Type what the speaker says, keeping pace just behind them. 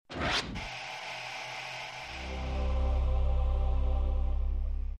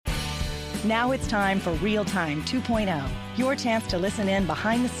Now it's time for Real Time 2.0, your chance to listen in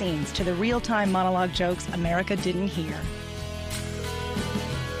behind the scenes to the real-time monologue jokes America didn't hear.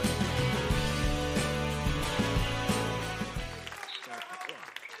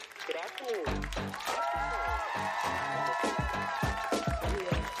 Good afternoon.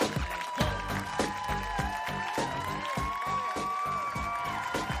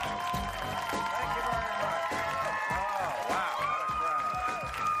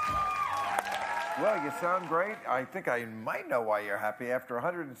 Well, you sound great. I think I might know why you're happy. After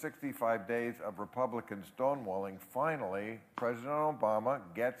 165 days of Republican stonewalling, finally, President Obama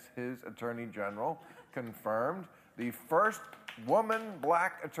gets his Attorney General confirmed, the first woman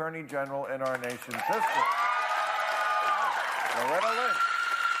black Attorney General in our nation's history. Loretta Lynch.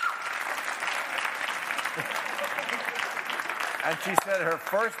 And she said her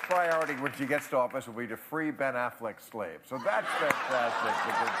first priority when she gets to office will be to free Ben Affleck's slaves. So that's fantastic.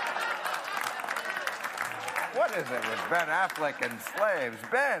 What is it with Ben Affleck and slaves?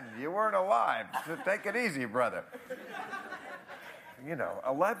 Ben, you weren't alive. So take it easy, brother.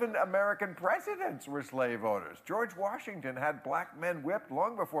 11 American presidents were slave owners. George Washington had black men whipped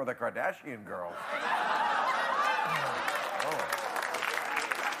long before the Kardashian girls.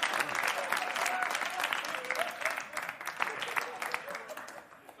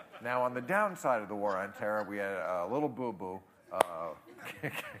 Now, on the downside of the war on terror, we had a little boo-boo.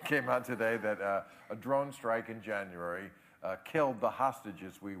 Came out today that a drone strike in January killed the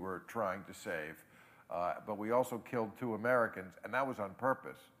hostages we were trying to save. But we also killed 2 Americans, and that was on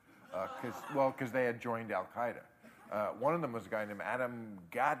purpose, because they had joined Al-Qaeda. One of them was a guy named Adam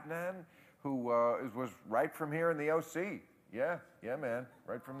Gadnan, who was right from here in the OC. Yeah, man,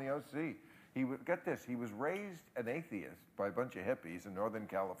 right from the OC. Get this, he was raised an atheist by a bunch of hippies in Northern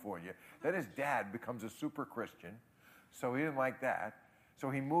California. Then his dad becomes a super Christian, so he didn't like that. So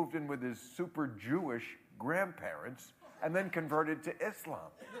he moved in with his super Jewish grandparents and then converted to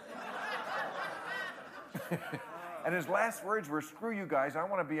Islam. And his last words were, "Screw you guys, I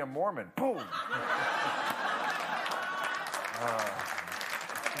want to be a Mormon." Boom!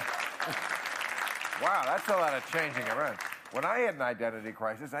 Wow, that's a lot of changing around. When I had an identity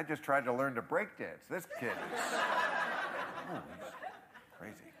crisis, I just tried to learn to breakdance. This kid is he's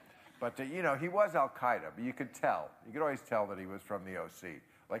crazy. But, he was Al-Qaeda, but you could tell. You could always tell that he was from the OC.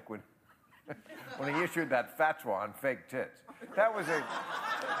 Like when he issued that fatwa on fake tits. That was a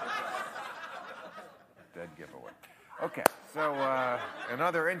dead giveaway. Okay, so in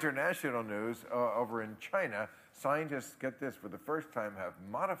other international news, over in China, scientists, get this, for the first time have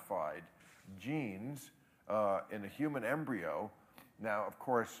modified genes in a human embryo. Now, of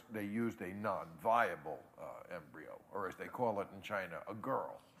course, they used a non-viable embryo, or as they call it in China, a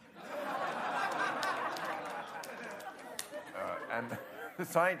girl. And the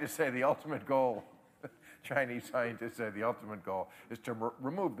scientists say the ultimate goal, Chinese scientists say the ultimate goal is to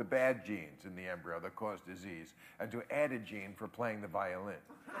remove the bad genes in the embryo that cause disease and to add a gene for playing the violin.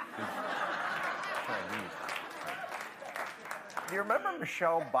 Chinese. Do you remember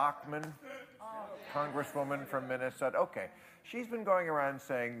Michelle Bachmann, Congresswoman from Minnesota? Okay, she's been going around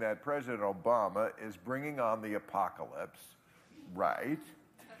saying that President Obama is bringing on the apocalypse, right?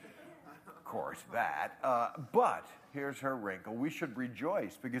 Of course, that. But here's her wrinkle. We should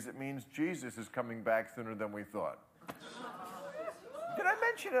rejoice because it means Jesus is coming back sooner than we thought. Did I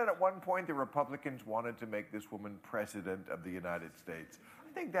mention that at one point the Republicans wanted to make this woman president of the United States?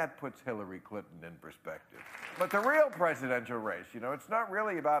 I think that puts Hillary Clinton in perspective. But the real presidential race, it's not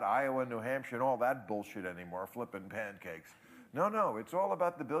really about Iowa, New Hampshire, and all that bullshit anymore, flipping pancakes. No, it's all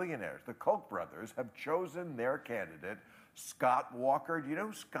about the billionaires. The Koch brothers have chosen their candidate, Scott Walker. Do you know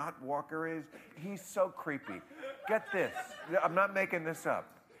who Scott Walker is? He's so creepy. Get this. I'm not making this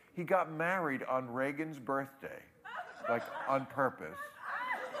up. He got married on Reagan's birthday, like on purpose.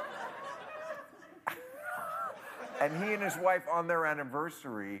 And he and his wife, on their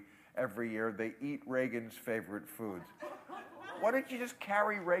anniversary every year, they eat Reagan's favorite foods. Why don't you just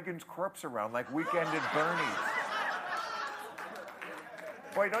carry Reagan's corpse around like Weekend at Bernie's?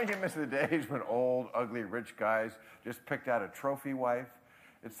 Boy, don't you miss the days when old, ugly, rich guys just picked out a trophy wife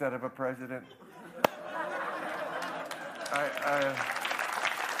instead of a president?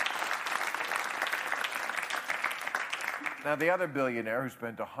 Now, the other billionaire who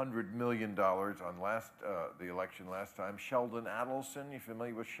spent $100 million on the election last time, Sheldon Adelson. You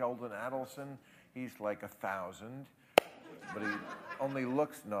familiar with Sheldon Adelson? He's like 1,000, but he only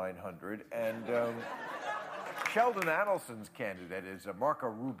looks 900. And Sheldon Adelson's candidate is Marco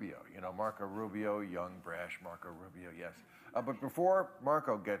Rubio. You know, Marco Rubio, young, brash Marco Rubio, yes. But before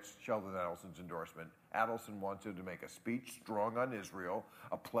Marco gets Sheldon Adelson's endorsement, Adelson wanted to make a speech strong on Israel,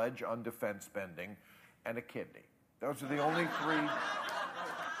 a pledge on defense spending, and a kidney. Those are the only three.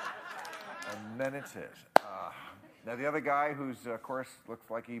 And then it's his. Now, the other guy who's, of course, looks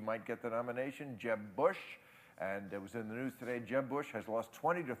like he might get the nomination, Jeb Bush. And it was in the news today, Jeb Bush has lost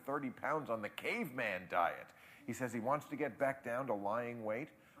 20 to 30 pounds on the caveman diet. He says he wants to get back down to lying weight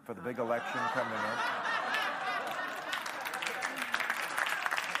for the big election coming up.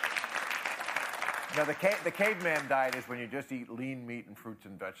 Now, the caveman diet is when you just eat lean meat and fruits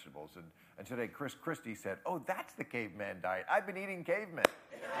and vegetables. And today, Chris Christie said, "Oh, that's the caveman diet. I've been eating cavemen."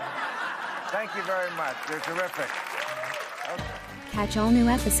 Thank you very much. You're terrific. Okay. Catch all new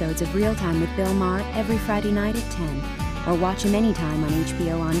episodes of Real Time with Bill Maher every Friday night at 10, or watch him anytime on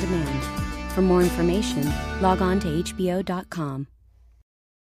HBO On Demand. For more information, log on to HBO.com.